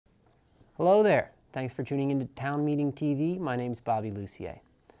Hello there. Thanks for tuning into Town Meeting TV. My name's Bobby Lussier.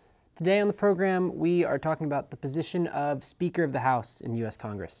 Today on the program, we are talking about the position of Speaker of the House in U.S.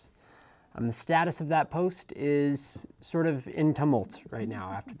 Congress. The status of that post is sort of in tumult right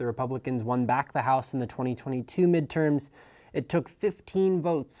now. After the Republicans won back the House in the 2022 midterms, it took 15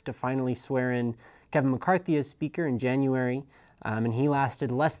 votes to finally swear in Kevin McCarthy as Speaker in January, and he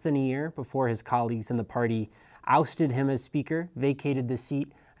lasted less than a year before his colleagues in the party ousted him as Speaker, vacated the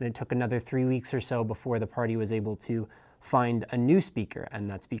seat, and it took another 3 weeks or so before the party was able to find a new Speaker, and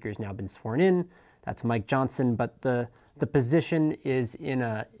that Speaker has now been sworn in. That's Mike Johnson, but the position is in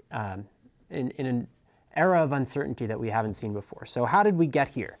an era of uncertainty that we haven't seen before. So how did we get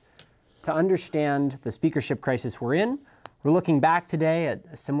here? To understand the speakership crisis we're in, we're looking back today at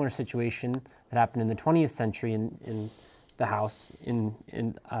a similar situation that happened in the 20th century in the House.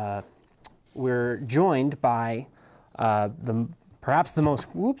 We're joined by perhaps the most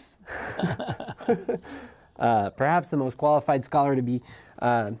qualified scholar to be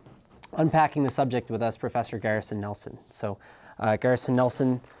unpacking the subject with us, Professor Garrison Nelson. So Garrison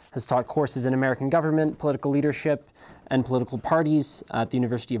Nelson has taught courses in American government, political leadership, and political parties at the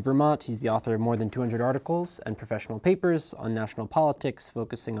University of Vermont. He's the author of more than 200 articles and professional papers on national politics,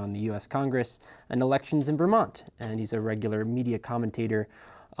 focusing on the U.S. Congress and elections in Vermont. And he's a regular media commentator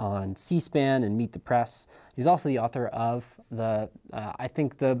on C-SPAN and Meet the Press. He's also the author of is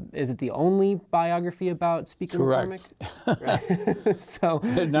it the only biography about Speaker McCormick? Right. So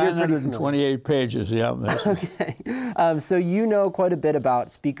 928 pages, yeah. Okay. So you know quite a bit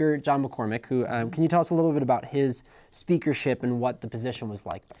about Speaker John McCormick, who, can you tell us a little bit about his speakership and what the position was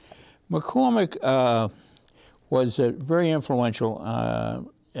like? McCormick was very influential,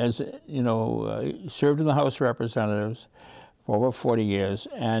 as you know, served in the House of Representatives for over 40 years,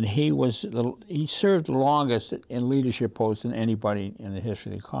 and he served the longest in leadership posts than anybody in the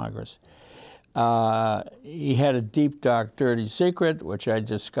history of Congress. He had a deep, dark, dirty secret, which I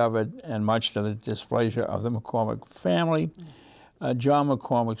discovered, and much to the displeasure of the McCormick family. John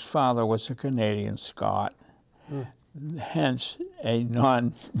McCormick's father was a Canadian Scot, hence a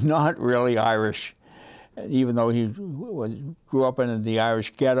not really Irish, even though he grew up in the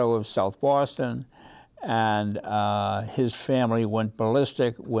Irish ghetto of South Boston. And his family went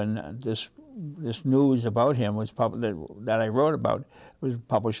ballistic when this news about him was that I wrote about was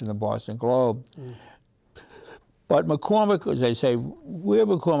published in the Boston Globe. But McCormick, as I say, where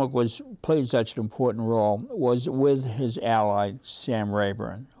McCormick played such an important role was with his ally Sam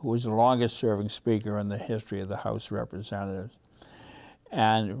Rayburn, who was the longest-serving Speaker in the history of the House of Representatives.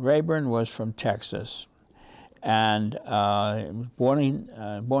 And Rayburn was from Texas. And born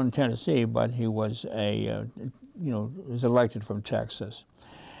in Tennessee, but he was was elected from Texas.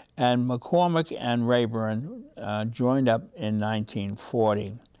 And McCormick and Rayburn joined up in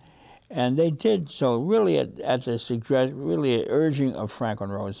 1940, and they did so really at the urging of Franklin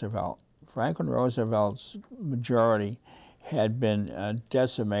Roosevelt. Franklin Roosevelt's majority had been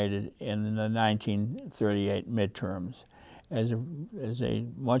decimated in the 1938 midterms as a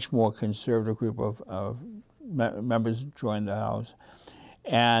much more conservative group of members joined the House,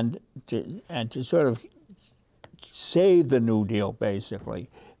 and to sort of save the New Deal, basically,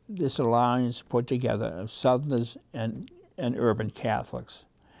 this alliance put together of Southerners and urban Catholics.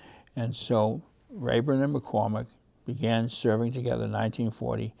 And so Rayburn and McCormick began serving together in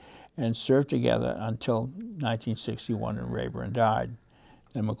 1940 and served together until 1961, and Rayburn died.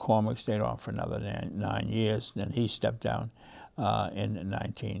 And McCormick stayed on for another 9 years, then he stepped down in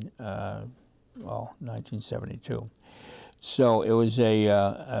 1972. So it was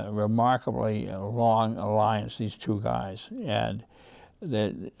a remarkably long alliance, these two guys. And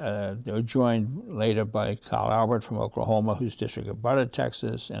they were joined later by Carl Albert from Oklahoma, whose district abutted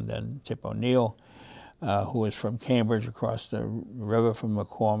Texas, and then Tip O'Neill, who was from Cambridge across the river from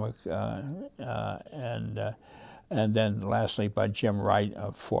McCormick, and then lastly by Jim Wright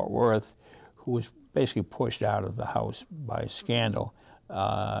of Fort Worth, who was basically pushed out of the House by scandal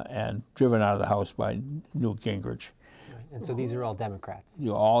and driven out of the House by Newt Gingrich. Right. And so these are all Democrats?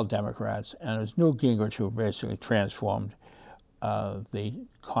 You're all Democrats. And it was Newt Gingrich who basically transformed the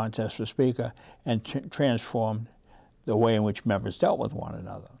contest for Speaker and transformed the way in which members dealt with one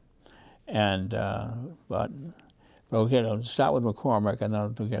another. And but we'll start with McCormick, and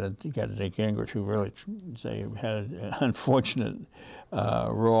then we'll get to Gingrich, who really had an unfortunate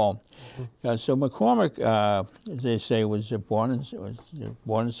role. So McCormick, as they say, was born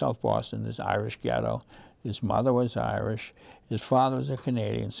in South Boston, this Irish ghetto. His mother was Irish. His father was a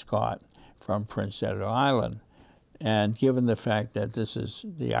Canadian Scot from Prince Edward Island. And given the fact that this is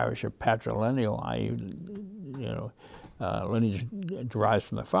the Irish are patrilineal, i.e., lineage derives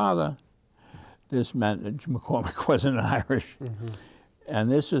from the father, this meant that McCormick wasn't Irish.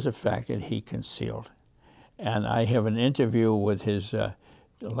 And this is a fact that he concealed. And I have an interview with his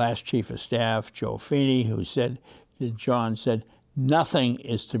last chief of staff, Joe Feeney, who said, John said, "Nothing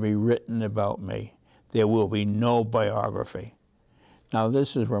is to be written about me. There will be no biography." Now,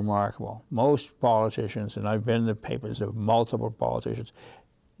 this is remarkable. Most politicians, and I've been in the papers of multiple politicians,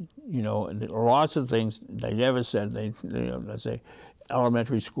 you know, and lots of things they never said. They let's say,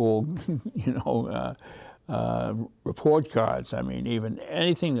 elementary school, you know, report cards. I mean, even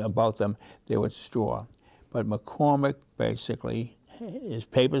anything about them they would store. But McCormick, basically, his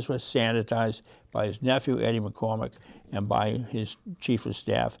papers were sanitized by his nephew, Eddie McCormick, and by his chief of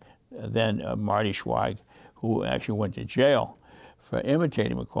staff, then Marty Schweig, who actually went to jail for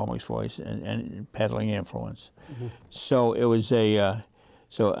imitating McCormick's voice and peddling influence. So it was a,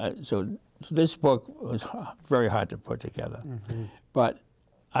 so this book was very hard to put together. But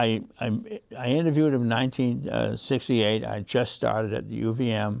I interviewed him in 1968. I just started at the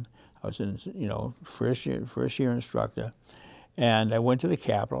UVM. I was in, you know, first year instructor, and I went to the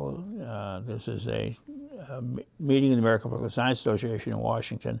Capitol. This is a meeting of the American Political Science Association in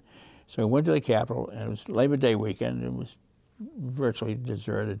Washington. So I went to the Capitol, and it was Labor Day weekend. It was virtually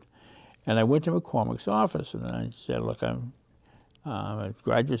deserted, and I went to McCormick's office, and I said, "Look, I'm a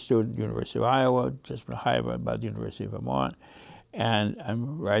graduate student at the University of Iowa, just been hired by the University of Vermont, and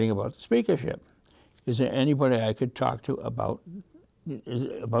I'm writing about the speakership. Is there anybody I could talk to about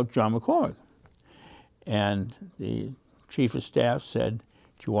John McCormick?" And the chief of staff said,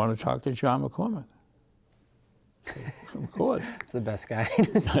 "Do you want to talk to John McCormick?" Of course. It's the best guy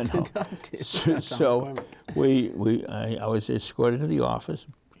to talk to. So I was escorted to the office,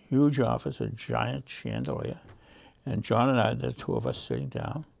 huge office, a giant chandelier, and John and I, the two of us sitting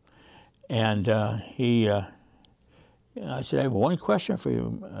down, and I said, "I have one question for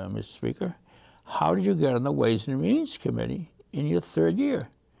you, Mr. Speaker. How did you get on the Ways and Means Committee in your third year?"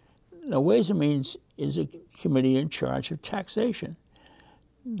 Now, Ways and Means is a committee in charge of taxation.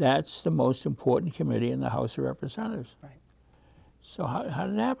 That's the most important committee in the House of Representatives. Right. So how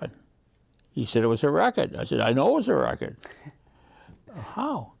did it happen? He said it was a record. I said, "I know it was a record."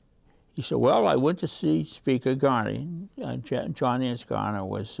 "How?" He said, "Well, I went to see Speaker Garney. John Nance Garner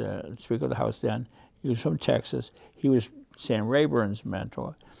was Speaker of the House then. He was from Texas. He was Sam Rayburn's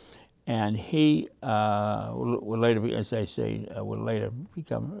mentor. And he would later, as they say, would later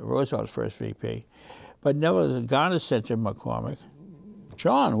become Roosevelt's first VP. But nevertheless, Garner said to McCormick,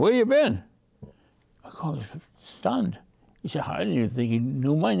 'John, where you been?' McCormick was stunned. He said, 'I didn't even think he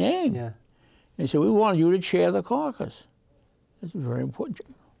knew my name.' Yeah. And he said, 'We wanted you to chair the caucus.' This is very important.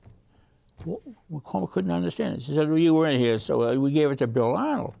 McCormick couldn't understand it. He said, 'Well, you weren't here, so we gave it to Bill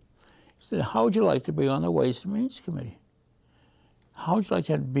Arnold.' He said, 'How would you like to be on the Ways and Means Committee? How would you like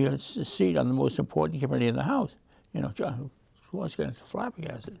to be a seat on the most important committee in the House?' You know, John was getting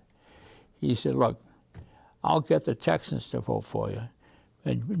flabbergasted. He said, 'Look, I'll get the Texans to vote for you,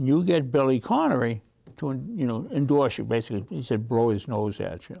 and you get Billy Connery to, you know, endorse you.' Basically, he said, blow his nose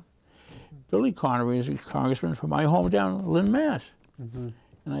at you. Billy Connery is a congressman from my hometown, Lynn, Mass. And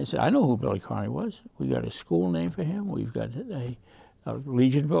I said, 'I know who Billy Connery was. We got a school name for him. We've got a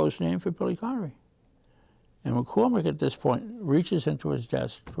Legion Post name for Billy Connery.' And McCormick, at this point, reaches into his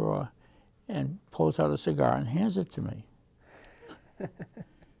desk drawer and pulls out a cigar and hands it to me.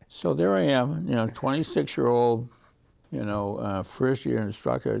 So there I am, you know, 26-year-old, you know, first-year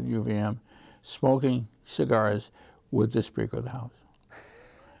instructor at UVM, smoking cigars with the Speaker of the House.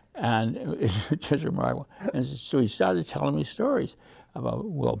 And it's just remarkable. And so he started telling me stories about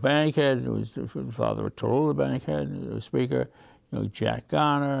Will Bankhead, who was the father of Tallulah Bankhead, the Speaker, you know, Jack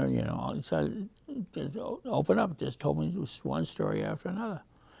Garner, you know, he started just open up, just told me just one story after another.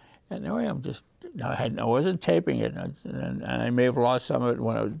 And there I am, just, I wasn't taping it, and I may have lost some of it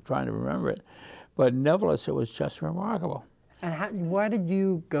when I was trying to remember it, but nevertheless, it was just remarkable. And why did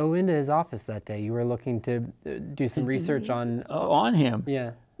you go into his office that day? You were looking to do some research on him.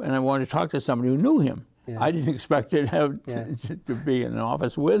 Yeah. And I wanted to talk to somebody who knew him. Yeah. I didn't expect to be in an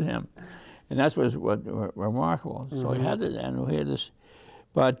office with him. And that's what remarkable. So I had it, and we had this.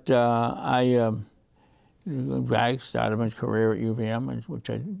 But I started my career at UVM, which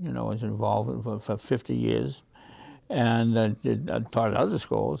I, you know, was involved with for 50 years. And I taught at other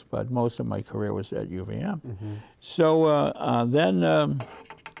schools, but most of my career was at UVM. So then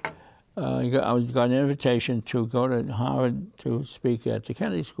I got an invitation to go to Harvard to speak at the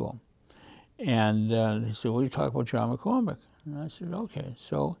Kennedy School. And he said, "Will you talk about John McCormick?" And I said, "Okay."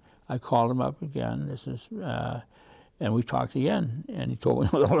 So I called him up again. And we talked again. And he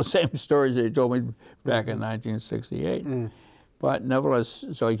told me all the same stories that he told me back in 1968. But nevertheless,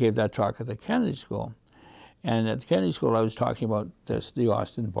 so I gave that talk at the Kennedy School. And at the Kennedy School, I was talking about the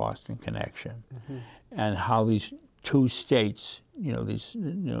Austin-Boston connection, and how these two states, these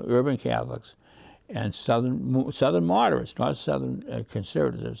urban Catholics and Southern moderates, not Southern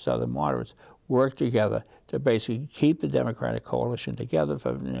conservatives, Southern moderates, worked together to basically keep the Democratic coalition together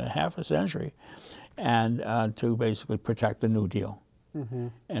for half a century, and to basically protect the New Deal,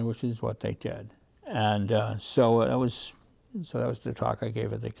 and which is what they did. And so that was the talk I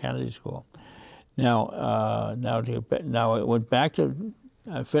gave at the Kennedy School. Now it went back to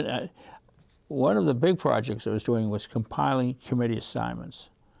one of the big projects I was doing was compiling committee assignments.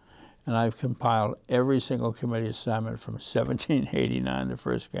 And I've compiled every single committee assignment from 1789, the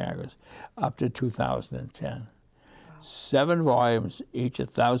first Congress, up to 2010. Wow. 7 volumes, each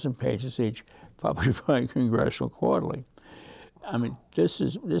 1,000 pages each, published by Congressional Quarterly. I mean, this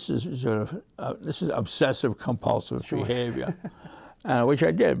is obsessive compulsive behavior, which I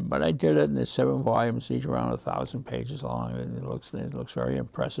did. But I did it in the 7 volumes, each around 1,000 pages long, and it looks very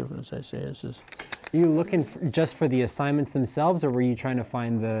impressive. As I say, this is. Are you looking just for the assignments themselves, or were you trying to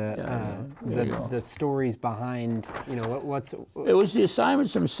find the stories behind, what's? It was the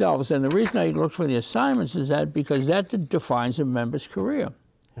assignments themselves, and the reason I looked for the assignments is because that defines a member's career.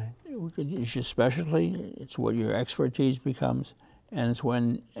 Right. It's your specialty, it's what your expertise becomes, and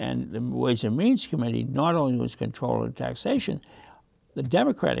the Ways and Means Committee not only was control of taxation, the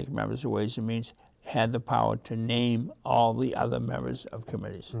Democratic members of Ways and Means had the power to name all the other members of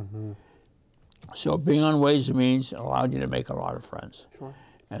committees. So being on Ways and Means allowed you to make a lot of friends. Sure.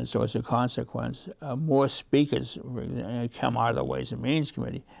 And so as a consequence, more speakers come out of the Ways and Means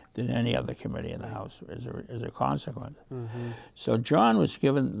Committee than any other committee in the House as a consequence. So John was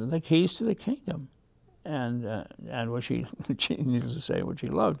given the keys to the kingdom, and which he, needless to say, which he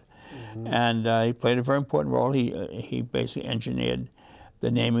loved. And he played a very important role. He basically engineered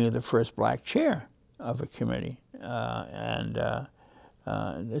the naming of the first black chair of a committee.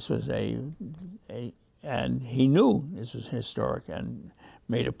 This was and he knew this was historic and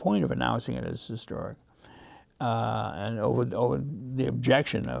made a point of announcing it as historic. And over the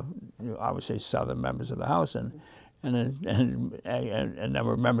objection of, obviously, Southern members of the House and a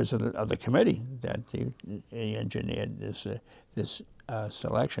number of members of the committee, that he engineered this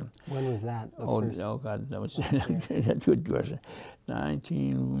selection. When was that? Oh God, that was a good question.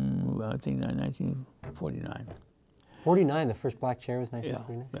 1949. 49, the first black chair was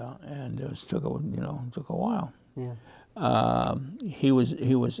 1949. Yeah, and it took a while. Yeah. He was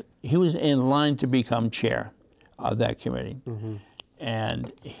in line to become chair of that committee,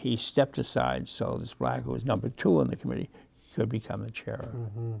 and he stepped aside so this black, who was number 2 on the committee, could become the chair.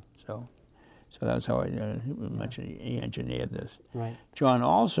 So that's how I mentioned he engineered this. Right. John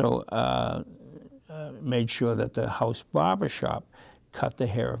also made sure that the House barber shop cut the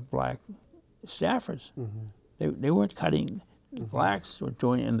hair of black staffers. They weren't cutting, blacks were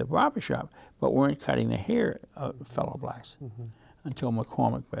doing it in the barber shop, but weren't cutting the hair of fellow blacks until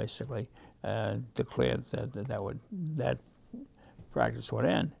McCormick basically declared that practice would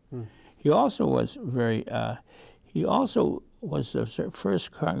end. He also was the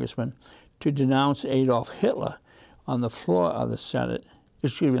first congressman to denounce Adolf Hitler on the floor of the Senate,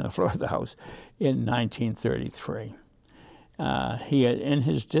 on the floor of the House in 1933. He had, in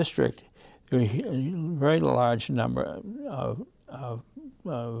his district, a very large number of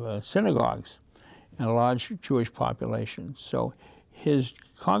synagogues and a large Jewish population. So his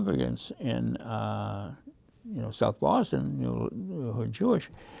congregants in South Boston, who were Jewish,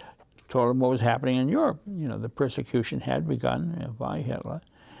 told him what was happening in Europe. The persecution had begun by Hitler,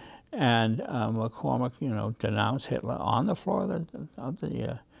 and McCormick, denounced Hitler on the floor of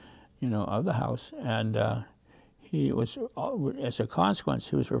the House, and he was, as a consequence,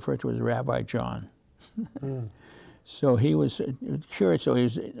 he was referred to as Rabbi John. So he was curious. So he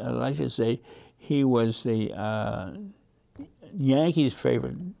was, I like to say, he was the Yankees'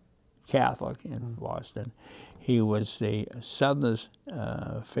 favorite Catholic in Boston. He was the Southerners'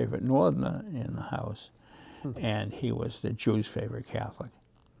 favorite Northerner in the House, and he was the Jews' favorite Catholic.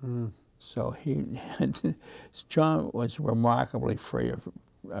 So John was remarkably free of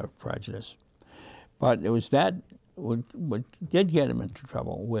prejudice. But it was that what did get him into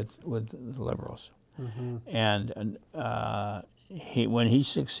trouble with the liberals. And when he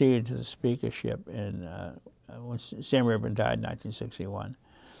succeeded to the speakership when Sam Rayburn died in 1961,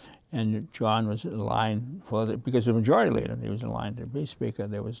 and John was in line because the majority leader, he was in line to be speaker.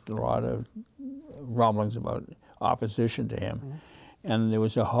 There was a lot of rumblings about opposition to him, and there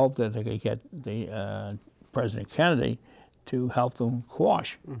was a hope that they could get the President Kennedy to help them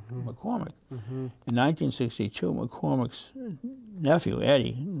quash McCormick. In 1962, McCormick's nephew,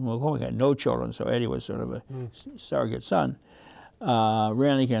 Eddie, McCormick had no children, so Eddie was sort of a surrogate son,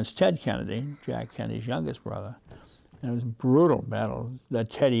 ran against Ted Kennedy, Jack Kennedy's youngest brother. And it was a brutal battle, the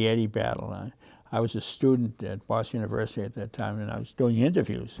Teddy-Eddie battle. I was a student at Boston University at that time, and I was doing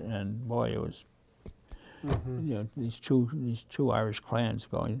interviews, and boy, it was you know, these two Irish clans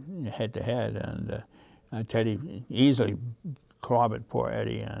going head to head, and Teddy easily clobbered poor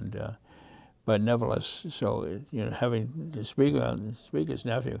Eddie, and but nevertheless, so you know, having the speaker's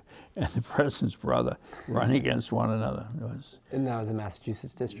nephew and the president's brother run against one another was. And that was a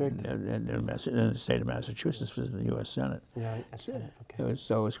Massachusetts district. In the state of Massachusetts was the U.S. Senate. Yeah, Senate. Okay. It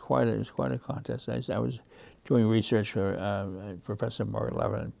was quite a contest. I was doing research for Professor Murray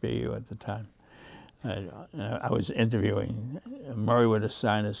Levin at BU at the time. I was interviewing. Murray would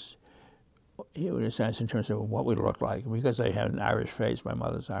assign us. He would assign us in terms of what we looked like, because I had an Irish face. My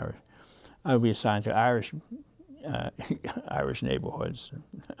mother's Irish. I would be assigned to Irish neighborhoods,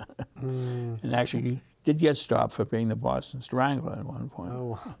 and actually did get stopped for being the Boston Strangler at one point.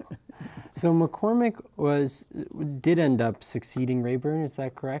 Oh, so McCormick did end up succeeding Rayburn. Is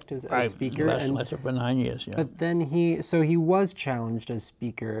that correct? As Speaker, Lasted for 9 years. Yeah. But then he was challenged as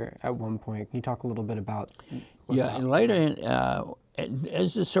Speaker at one point. Can you talk a little bit about? And later,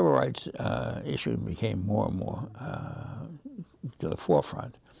 as the civil rights issue became more and more to the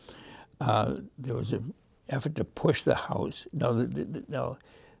forefront. There was an effort to push the House. The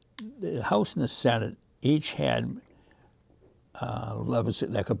House and the Senate each had levers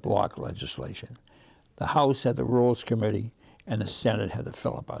that could block legislation. The House had the Rules Committee, and the Senate had the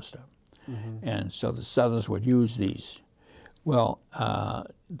filibuster. And so the Southerners would use these. Well,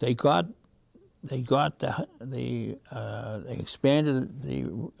 they expanded the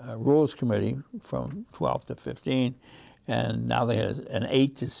Rules Committee from 12 to 15. And now they had an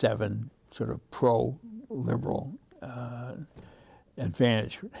 8-7 sort of pro-liberal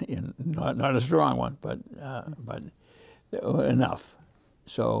advantage, not a strong one, but enough.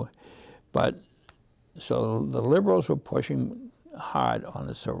 So the liberals were pushing hard on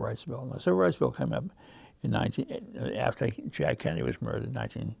the Civil Rights Bill. And the Civil Rights Bill came up after Jack Kennedy was murdered in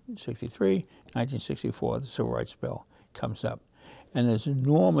 1963, 1964. The Civil Rights Bill comes up, and there's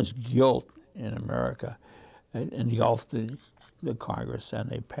enormous guilt in America. Engulfed the Congress, and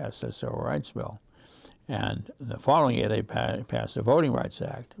they passed the Civil Rights Bill. And the following year, they passed the Voting Rights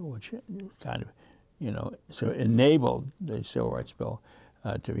Act, which kind of, you know, so enabled the Civil Rights Bill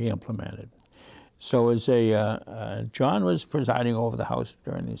to be implemented. So as John was presiding over the House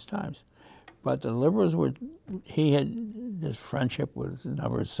during these times, but the liberals he had this friendship with a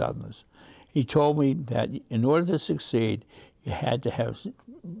number of Southerners. He told me that in order to succeed, you had to have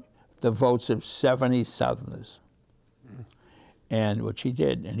the votes of 70 Southerners, and which he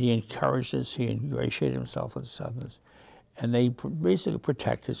did. And he encouraged us, he ingratiated himself with the Southerners, and they basically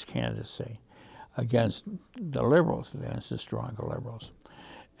protect his candidacy against the liberals, against the stronger liberals.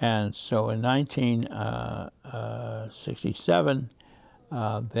 And so in 1967,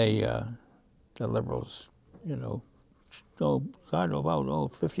 the liberals, you know, got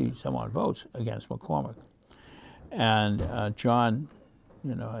about 50 some odd votes against McCormick. And John,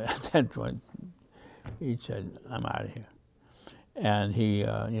 you know, at that point, he said, "I'm out of here." And he,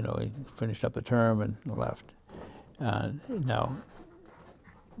 you know, he finished up the term and left. But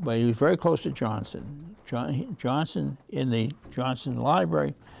he was very close to Johnson. Johnson, in the Johnson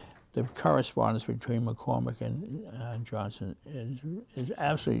Library, the correspondence between McCormick and Johnson is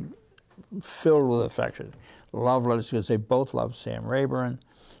absolutely filled with affection. Love letters, because they both loved Sam Rayburn.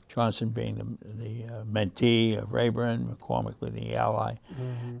 Johnson being the mentee of Rayburn, McCormick being the ally,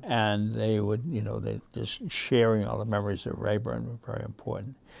 and they would, you know, they just sharing all the memories of Rayburn were very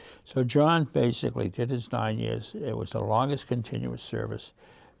important. So John basically did his 9 years. It was the longest continuous service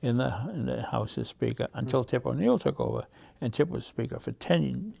in the House as Speaker until Tip O'Neill took over, and Tip was Speaker for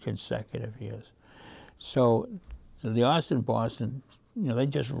 10 consecutive years. So the Austin-Boston, you know, they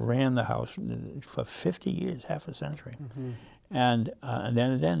just ran the House for 50 years, half a century. And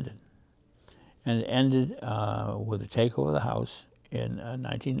then it ended. And it ended with the takeover of the House in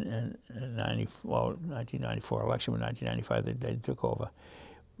 1994 election. In 1995, they took over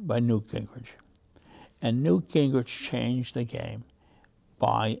by Newt Gingrich. And Newt Gingrich changed the game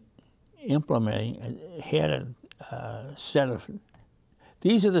by implementing, he had a set of,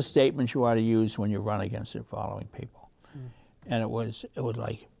 these are the statements you ought to use when you run against the following people. And it was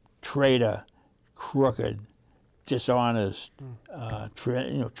like traitor, crooked, dishonest,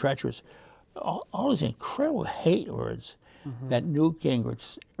 treacherous, all these incredible hate words that Newt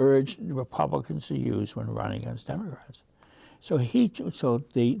Gingrich urged Republicans to use when running against Democrats. So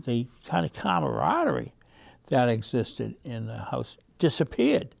the kind of camaraderie that existed in the House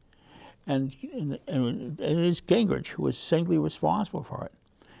disappeared. And it is Gingrich who was singly responsible for it.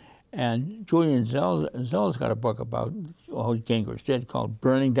 And Julian Zella's got a book about what Gingrich did called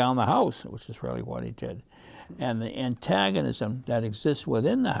Burning Down the House, which is really what he did. And the antagonism that exists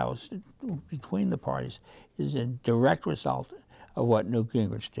within the House between the parties is a direct result of what Newt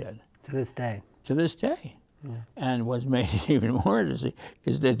Gingrich did. To this day. To this day. Yeah. And what's made it even more interesting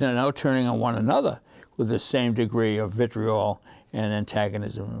is that they're now turning on one another with the same degree of vitriol and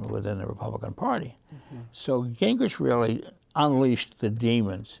antagonism within the Republican Party. Mm-hmm. So Gingrich really unleashed the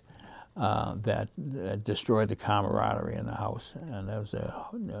demons that destroyed the camaraderie in the House, and that was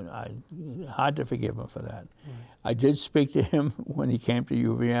hard to forgive him for that. Right. I did speak to him when he came to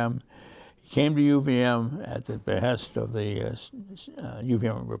UVM. He came to UVM at the behest of the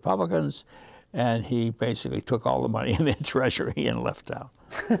UVM Republicans, and he basically took all the money in their treasury and left out.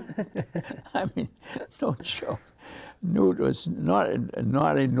 I mean, no joke. Newt was not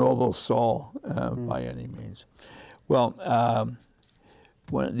a noble soul by any means. Well,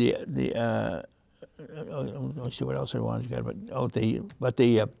 let me see what else I wanted to get.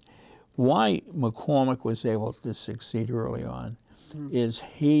 Why McCormick was able to succeed early on is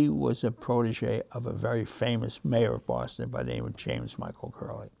he was a protege of a very famous mayor of Boston by the name of James Michael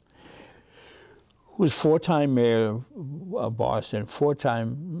Curley, who was four-time mayor of Boston,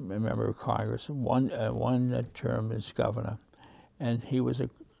 four-time member of Congress, one term as governor, and he was a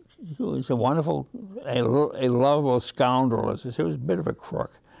wonderful, a lovable scoundrel. He was a bit of a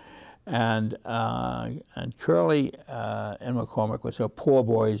crook, and Curley and McCormick were so poor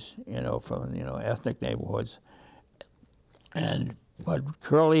boys, from ethnic neighborhoods, but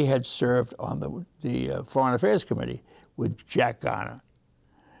Curley had served on the Foreign Affairs Committee with Jack Garner,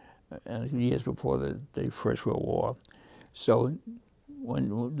 years before the First World War. So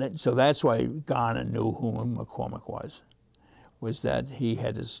that's why Garner knew who McCormick was that he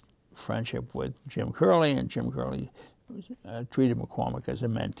had this friendship with Jim Curley, and Jim Curley treated McCormick as a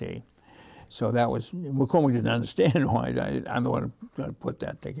mentee. So McCormick didn't understand why. I'm the one who put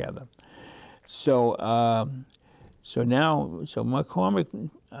that together. So McCormick,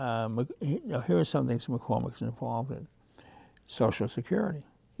 here are some things McCormick's involved in. Social Security.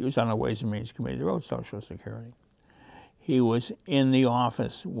 He was on the Ways and Means Committee that wrote Social Security. He was in the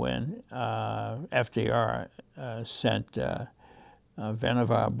office when FDR sent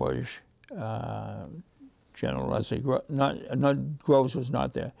Vannevar Bush, General Leslie Groves was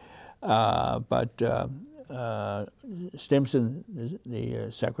not there, but Stimson, the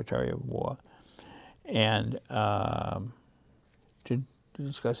Secretary of War, and to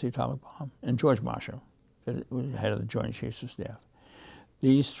discuss the atomic bomb, and George Marshall, the head of the Joint Chiefs of Staff.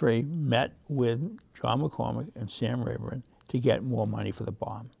 These three met with John McCormick and Sam Rayburn to get more money for the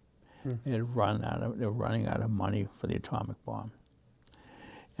bomb. They were running out of money for the atomic bomb.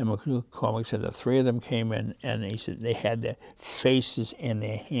 And McCormick said the three of them came in, and he said they had their faces in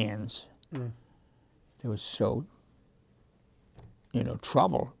their hands. They were so,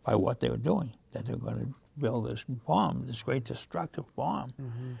 troubled by what they were doing, that they were going to build this bomb, this great destructive bomb.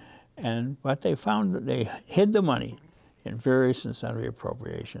 But they found that they hid the money in various and sundry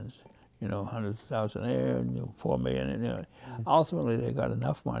appropriations, 100,000 there, $4 million. Ultimately, they got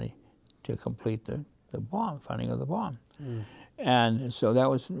enough money to complete the bomb, funding of the bomb. And so that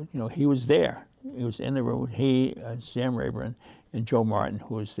was, he was there. He was in the room. He, Sam Rayburn, and Joe Martin,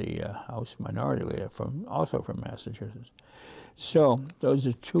 who was the House Minority Leader, also from Massachusetts. So those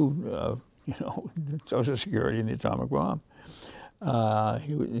are two, Social Security and the atomic bomb.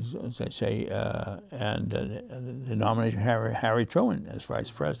 He was, as I say, and the nomination of Harry Truman as vice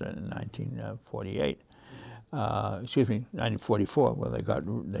president in 1948. 1944, where they got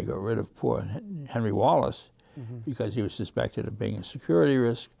rid of poor Henry Wallace because he was suspected of being a security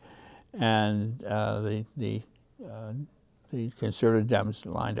risk, and the conservative Dems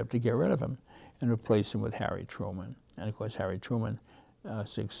lined up to get rid of him and replace him with Harry Truman. And of course, Harry Truman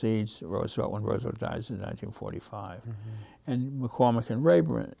succeeds Roosevelt when Roosevelt dies in 1945. And McCormick,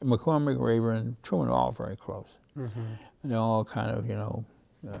 Rayburn, and Truman are all very close. And they're all kind of,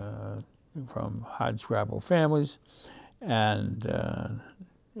 from hardscrabble families. And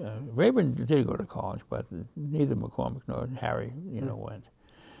Rayburn did go to college, but neither McCormick nor Harry, went.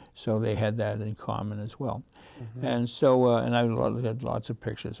 So they had that in common as well. And so, and I had lots of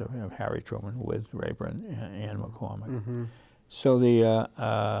pictures of Harry Truman with Rayburn and McCormick. So the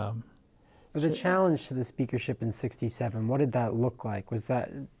challenge to the speakership in '67, what did that look like? Was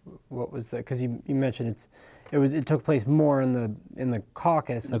What was the? Because you mentioned it took place more in the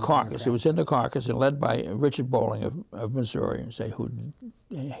caucus. The caucus. It was in the caucus and led by Richard Bowling of Missouri, who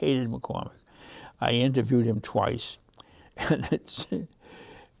hated McCormick. I interviewed him twice, and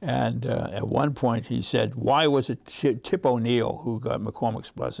at one point he said, "Why was it Tip O'Neill who got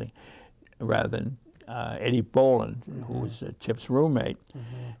McCormick's blessing, rather than Eddie Boland, who was Tip's roommate,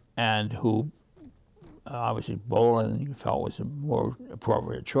 and who obviously Boland felt was a more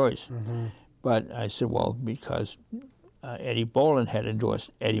appropriate choice." But I said, well, because Eddie Boland had endorsed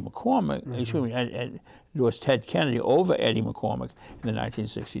Eddie McCormick, excuse me, had endorsed Ted Kennedy over Eddie McCormick in the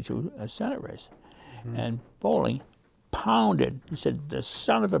 1962 Senate race. And Bowling pounded, he said, the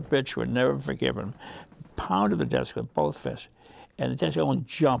son of a bitch would never forgive him, pounded the desk with both fists, and the desk only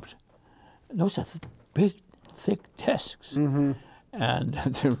jumped. Those are big, thick desks. And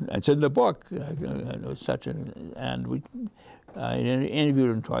it's in the book. It was I interviewed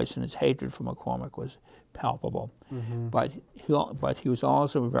him twice, and his hatred for McCormick was palpable. But he was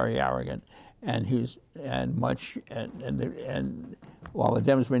also very arrogant, and while the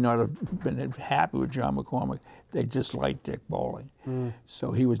Dems may not have been happy with John McCormick, they disliked Dick Bowling.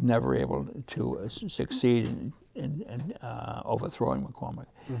 So he was never able to succeed in overthrowing McCormick.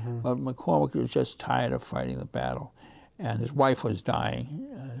 But McCormick was just tired of fighting the battle. And his wife was dying,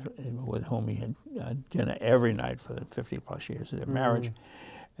 with whom he had dinner every night for the 50-plus years of their marriage.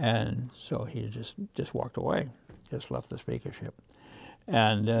 And so he just walked away, just left the speakership.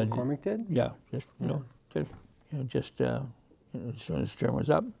 And McCormick did? Yeah, as soon as his term was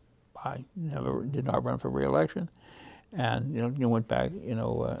up, I did not run for re-election, and went back.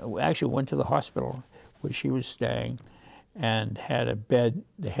 Actually went to the hospital where she was staying, and had a bed.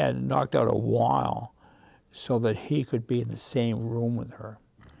 They had knocked out a wall so that he could be in the same room with her.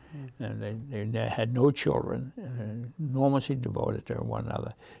 And they had no children, and enormously devoted to one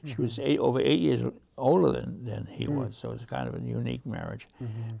another. She was over 8 years older than he was, so it was kind of a unique marriage.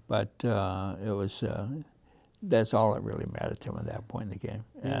 But it was, that's all that really mattered to him at that point in the game.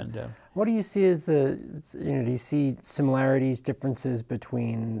 And what do you see as do you see similarities, differences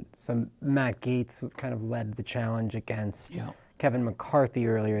between Matt Gaetz kind of led the challenge against Kevin McCarthy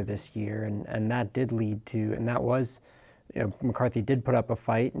earlier this year, and that did lead to, and that was, McCarthy did put up a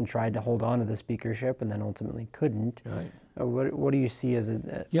fight and tried to hold on to the speakership, and then ultimately couldn't. Right. What do you see as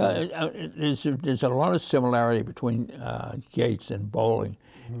a? There's a lot of similarity between Gaetz and Bowling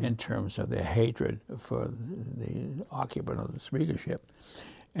in terms of their hatred for the occupant of the speakership,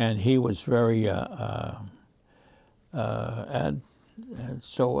 and he was very and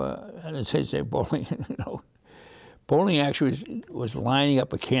as I say, Bowling, Bowling actually was lining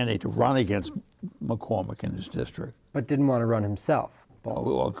up a candidate to run against McCormick in his district. But didn't want to run himself.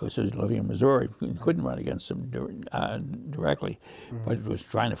 Well, because he was living in Missouri, he couldn't run against him directly, but was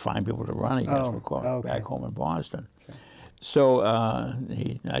trying to find people to run against McCormick back home in Boston. Okay. So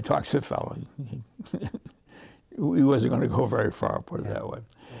I talked to the fellow. He wasn't going to go very far, put it that way.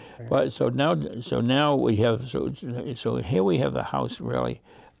 Okay. But so now we have so here we have the House really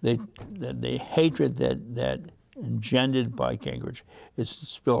the hatred that engendered by Gingrich is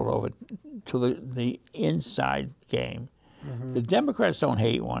spilled over to the inside game. The Democrats don't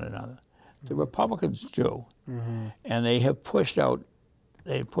hate one another. The Republicans do, and they have pushed out.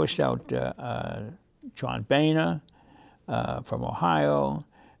 They pushed out John Boehner from Ohio.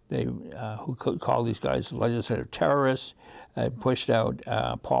 They who call these guys legislative terrorists. Pushed out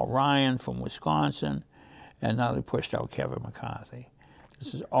Paul Ryan from Wisconsin, and now they pushed out Kevin McCarthy.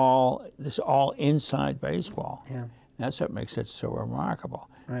 This is all inside baseball. Yeah. That's what makes it so remarkable.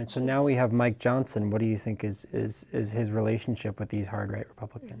 All right, so now we have Mike Johnson. What do you think is his relationship with these hard-right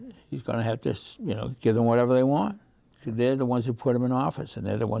Republicans? He's going to have to, give them whatever they want. They're the ones who put him in office, and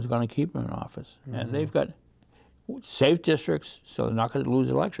they're the ones going to keep him in office. And they've got safe districts, so they're not going to lose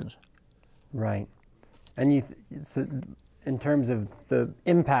elections. Right. And so in terms of the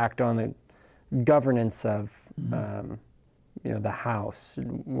impact on the governance of the House,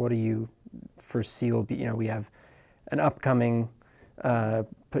 what do you foresee will be? We have an upcoming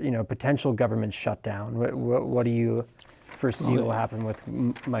potential government shutdown. What do you foresee will happen with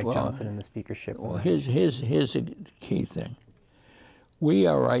Mike Johnson in the speakership? Well, here's a key thing. We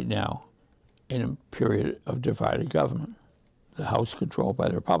are right now in a period of divided government. The House controlled by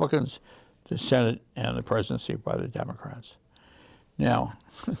the Republicans, the Senate and the presidency by the Democrats. Now,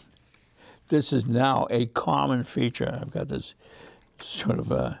 this is now a common feature. I've got this sort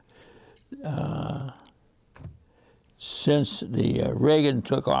of since Reagan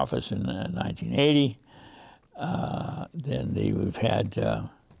took office in 1980, then we've had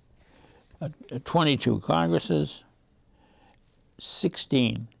 22 Congresses,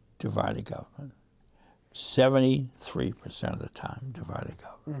 16 divided government. 73% of the time, divided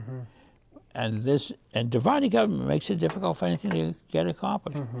government. And divided government makes it difficult for anything to get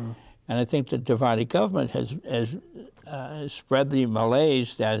accomplished. And I think that divided government has spread the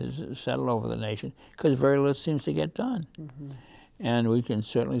malaise that has settled over the nation because very little seems to get done. And we can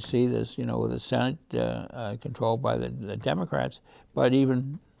certainly see this, you know, with the Senate controlled by the Democrats, but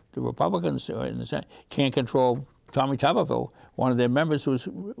even the Republicans in the Senate can't control Tommy Tuberville, one of their members who was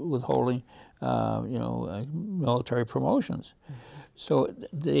withholding, military promotions. So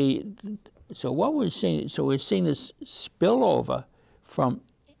what we're seeing, we're seeing this spillover from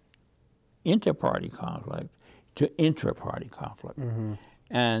inter-party conflict to intra-party conflict.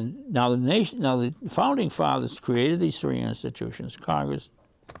 And now the founding fathers created these three institutions: Congress,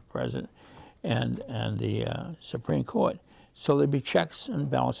 President, and the Supreme Court. So there'd be checks and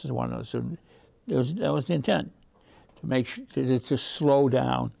balances on one another. So that was the intent, to make sure, to slow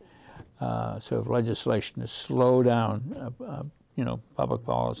down sort of legislation, to slow down public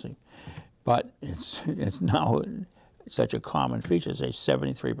policy. But it's now such a common feature. Say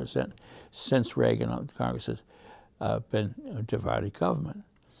 73% since Reagan, Congress has been a divided government.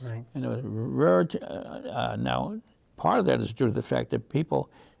 Right. And it was rare. Now, part of that is due to the fact that people,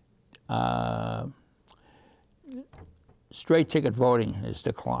 straight ticket voting has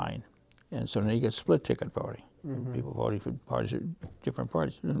declined, and so now you get split ticket voting. People voting for different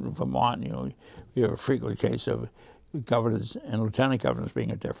parties. In Vermont, you have a frequent case of governors and lieutenant governors being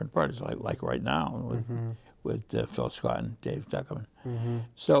at different parties, like right now with Phil Scott and Dave Zuckerman.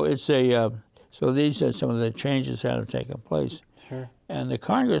 So it's so these are some of the changes that have taken place. Sure. And the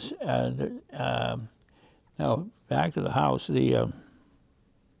Congress, now back to the House, excuse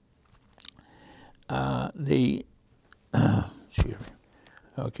me.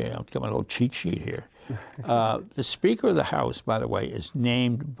 Okay, I'm getting a little cheat sheet here. The Speaker of the House, by the way, is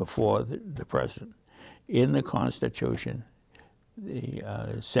named before the President. In the Constitution, the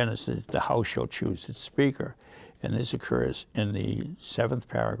Senate, the House shall choose its Speaker, and this occurs in the 7th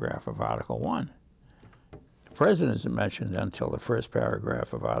paragraph of Article 1. The President isn't mentioned until the 1st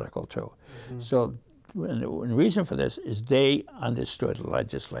paragraph of Article 2. So and the reason for this is they understood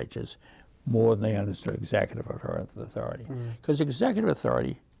legislatures more than they understood executive authority. Because executive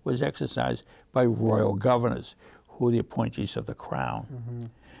authority was exercised by royal governors, who are the appointees of the Crown.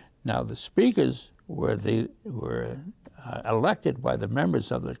 Now the speakers were elected by the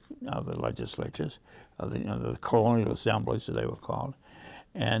members of the legislatures, of the colonial assemblies, as they were called,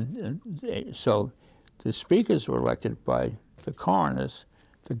 and so the speakers were elected by the coroners.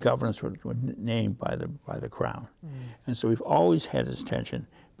 The governors were named by the Crown, and so we've always had this tension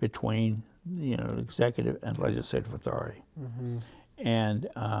between executive and legislative authority, and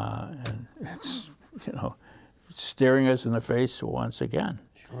it's staring us in the face once again.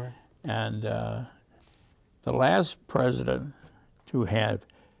 Sure. And the last president to have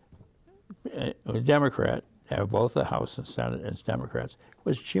a Democrat, have both the House and Senate as Democrats,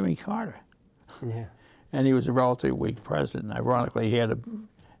 was Jimmy Carter. Yeah. And he was a relatively weak president. Ironically, he had a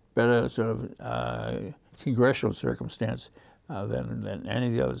better sort of congressional circumstance than any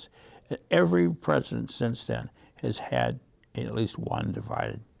of the others. Every president since then has had at least one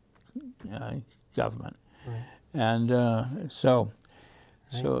divided government. Right. And so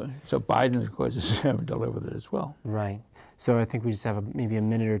Biden, of course, haven't delivered it as well. Right. So I think we just have maybe a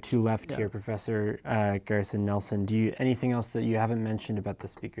minute or two left here, Professor Garrison Nelson. Anything else that you haven't mentioned about the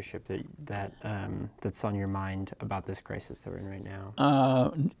speakership that's on your mind about this crisis that we're in right now?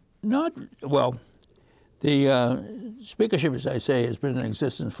 The speakership, as I say, has been in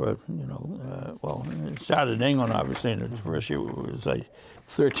existence for it started in England, obviously, and its first year was like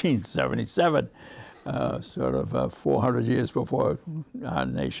 1377. Sort of 400 years before our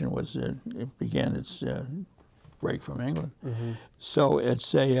nation it began its break from England. So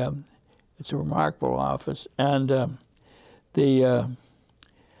it's a remarkable office, and the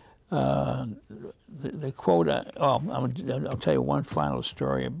quote. I'll tell you one final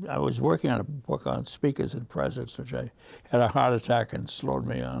story. I was working on a book on speakers and presidents, which I had a heart attack and slowed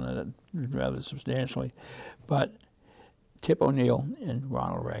me on it rather substantially. But Tip O'Neill and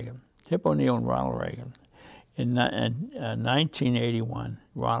Ronald Reagan. Tip O'Neill and Ronald Reagan. In 1981,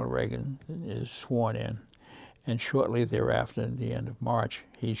 Ronald Reagan is sworn in, and shortly thereafter, at the end of March,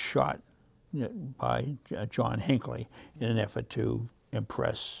 he's shot by John Hinckley in an effort to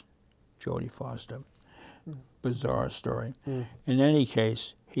impress Jodie Foster. Bizarre story. In any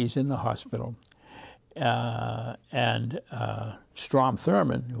case, he's in the hospital, and Strom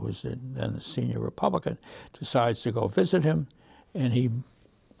Thurmond, who was then the senior Republican, decides to go visit him, and he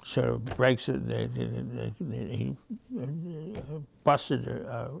sort of breaks it. He busted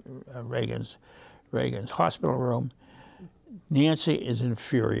Reagan's hospital room. Nancy is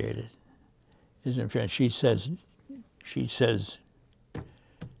infuriated. She says,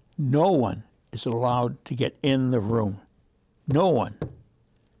 no one is allowed to get in the room. No one,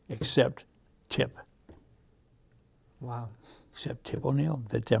 except Tip. Wow. Except Tip O'Neill,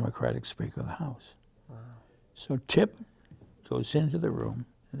 the Democratic Speaker of the House. Wow. So Tip goes into the room,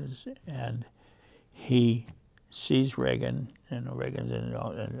 and he sees Reagan, and Reagan's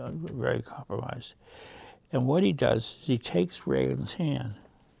very compromised. And what he does is he takes Reagan's hand,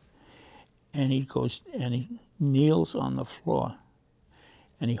 and he goes and he kneels on the floor,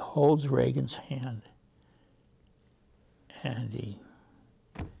 and he holds Reagan's hand, and he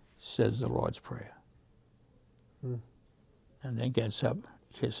says the Lord's Prayer. Hmm. And then gets up,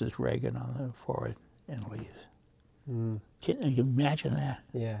 kisses Reagan on the forehead, and leaves. Mm. Can you imagine that?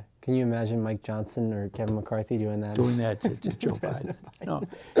 Yeah. Can you imagine Mike Johnson or Kevin McCarthy doing that? Doing that to Joe Biden. No,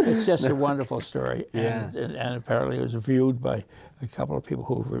 it's just a wonderful story. Yeah. And apparently it was viewed by a couple of people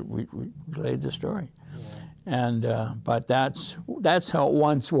who relayed the story. Yeah. And but that's how it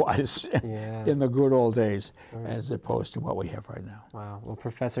once was in the good old days, as opposed to what we have right now. Wow. Well,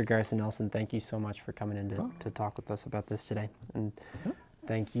 Professor Garrison Nelson, thank you so much for coming in to talk with us about this today. And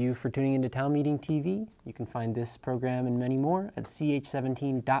thank you for tuning into Town Meeting TV. You can find this program and many more at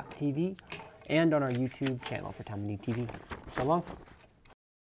ch17.tv and on our YouTube channel for Town Meeting TV. So long.